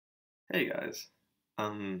Hey guys,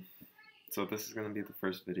 um, so this is gonna be the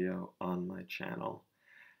first video on my channel,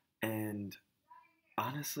 and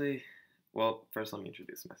honestly, well, first let me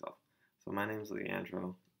introduce myself. So my name is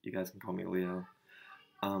Leandro. You guys can call me Leo.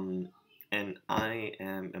 Um, and I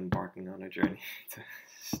am embarking on a journey to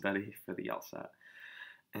study for the LSAT,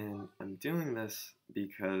 and I'm doing this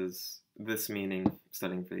because this meaning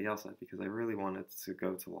studying for the LSAT because I really wanted to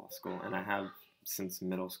go to law school, and I have since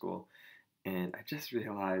middle school. And I just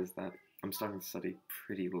realized that I'm starting to study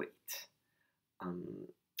pretty late. Um,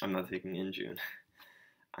 I'm not taking it in June.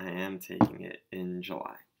 I am taking it in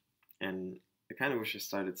July. And I kind of wish I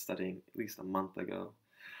started studying at least a month ago.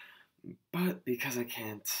 But because I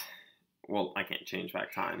can't change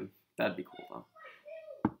back time. That'd be cool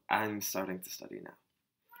though. I'm starting to study now.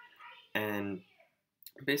 And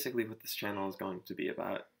basically what this channel is going to be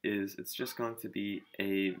about is it's just going to be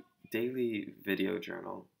a daily video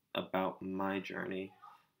journal about my journey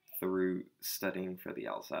through studying for the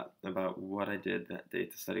LSAT, about what I did that day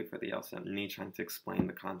to study for the LSAT, me trying to explain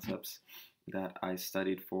the concepts that I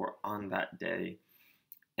studied for on that day,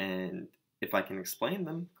 and if I can explain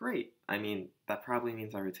them, great. I mean, that probably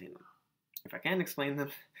means I retain them. If I can't explain them,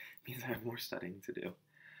 it means I have more studying to do.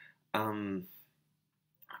 Um,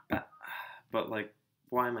 but like,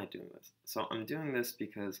 why am I doing this? So I'm doing this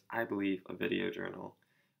because I believe a video journal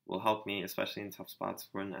will help me, especially in tough spots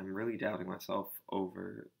when I'm really doubting myself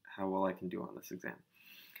over how well I can do on this exam.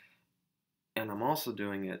 And I'm also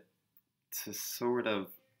doing it to sort of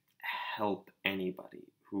help anybody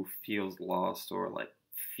who feels lost or like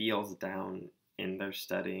feels down in their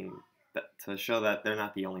studying, to show that they're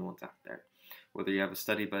not the only ones out there. Whether you have a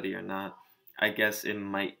study buddy or not, I guess it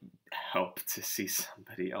might help to see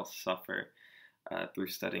somebody else suffer through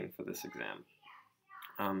studying for this exam.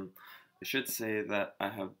 I should say that I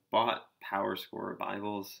have bought PowerScore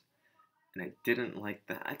Bibles, and I didn't like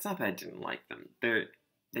them. It's not that I didn't like them.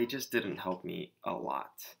 They just didn't help me a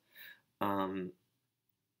lot. I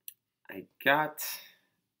got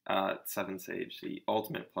 7 Sage, the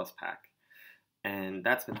Ultimate Plus Pack, and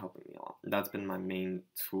that's been helping me a lot. That's been my main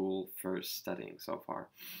tool for studying so far.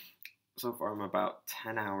 So far, I'm about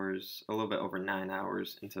 10 hours, a little bit over 9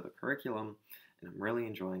 hours into the curriculum, and I'm really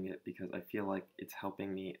enjoying it because I feel like it's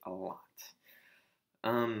helping me a lot.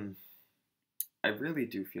 I really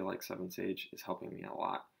do feel like 7 Sage is helping me a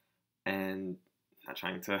lot, and I'm not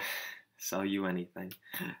trying to sell you anything,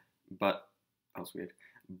 but that was weird.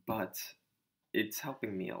 But it's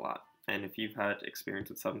helping me a lot, and if you've had experience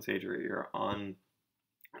with 7 Sage or you're on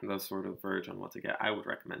the sort of verge on what to get, I would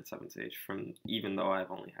recommend 7 Sage, even though I've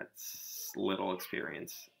only had little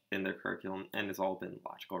experience in their curriculum, and it's all been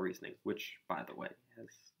logical reasoning, which, by the way, has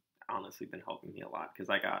honestly been helping me a lot because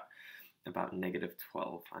I got about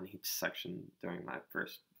 -12 on each section during my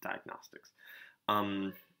first diagnostics.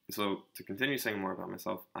 So to continue saying more about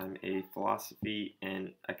myself, I'm a philosophy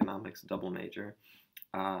and economics double major.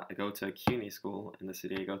 I go to CUNY school in the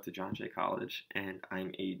city. I go to John Jay College, and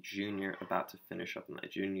I'm a junior about to finish up my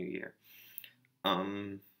junior year.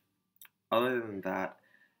 Other than that,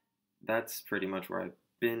 that's pretty much where I've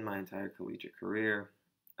been my entire collegiate career.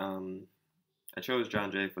 I chose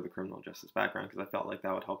John Jay for the criminal justice background because I felt like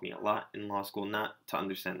that would help me a lot in law school, not to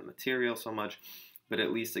understand the material so much, but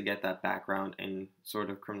at least to get that background in sort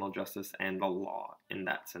of criminal justice and the law in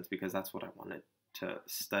that sense, because that's what I wanted to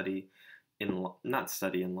study not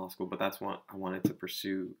study in law school, but that's what I wanted to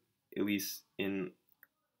pursue, at least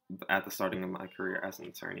at the starting of my career as an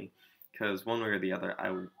attorney. Because one way or the other, I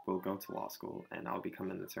will go to law school and I'll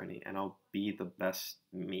become an attorney and I'll be the best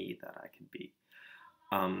me that I can be.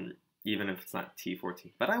 Even if it's not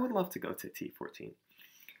T14, but I would love to go to T14.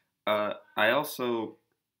 I also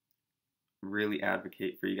really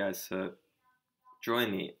advocate for you guys to join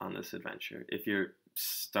me on this adventure. If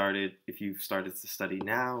you've started to study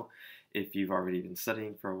now, if you've already been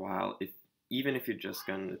studying for a while, even if you're just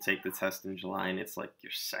going to take the test in July and it's like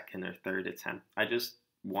your second or third attempt, I just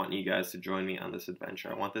want you guys to join me on this adventure.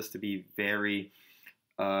 I want this to be very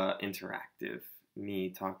interactive. Me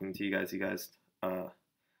talking to you guys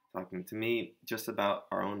talking to me, just about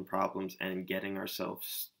our own problems and getting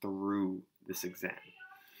ourselves through this exam.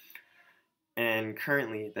 And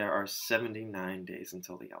currently, there are 79 days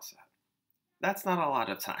until the LSAT. That's not a lot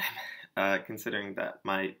of time, considering that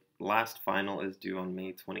my last final is due on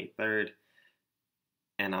May 23rd,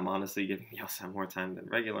 and I'm honestly giving the LSAT more time than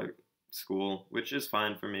regular school, which is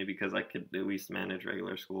fine for me because I could at least manage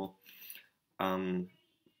regular school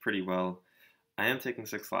pretty well. I am taking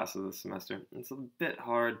 6 classes this semester. It's a bit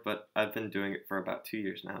hard, but I've been doing it for about 2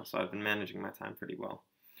 years now, so I've been managing my time pretty well.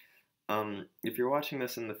 If you're watching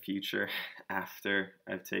this in the future after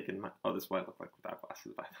I've taken my, oh, this is what I look like without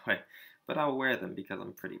glasses, by the way, but I'll wear them because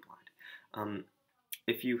I'm pretty blind.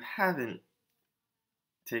 If you haven't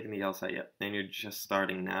taken the LSAT yet, and you're just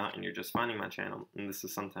starting now, and you're just finding my channel, and this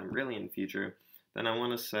is sometime really in the future, then I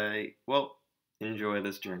want to say, well, enjoy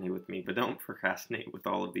this journey with me, but don't procrastinate with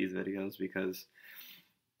all of these videos because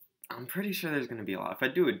I'm pretty sure there's going to be a lot. If I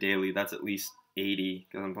do it daily, that's at least 80,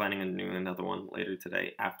 because I'm planning on doing another one later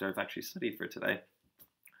today after I've actually studied for today.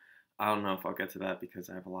 I don't know if I'll get to that because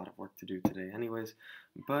I have a lot of work to do today anyways,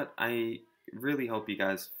 but I really hope you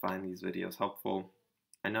guys find these videos helpful.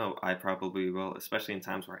 I know I probably will, especially in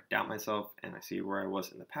times where I doubt myself and I see where I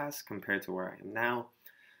was in the past compared to where I am now.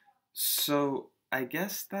 So I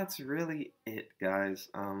guess that's really it, guys,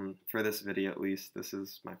 for this video at least. This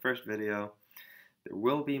is my first video. There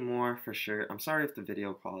will be more for sure. I'm sorry if the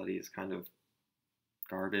video quality is kind of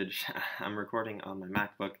garbage. I'm recording on my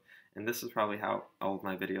MacBook, and this is probably how all of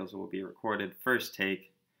my videos will be recorded. First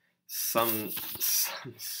take, some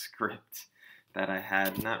script that I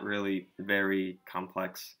had, not really very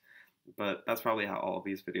complex, but that's probably how all of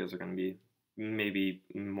these videos are going to be. Maybe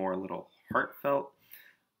more a little heartfelt.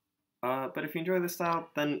 But if you enjoy this style,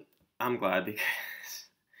 then I'm glad because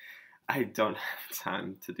I don't have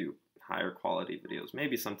time to do higher quality videos.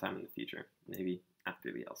 Maybe sometime in the future. Maybe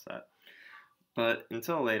after the LSAT. But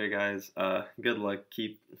until later, guys, good luck.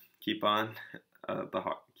 Keep on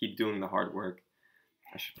keep doing the hard work.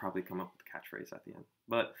 I should probably come up with a catchphrase at the end.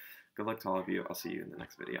 But good luck to all of you. I'll see you in the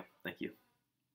next video. Thank you.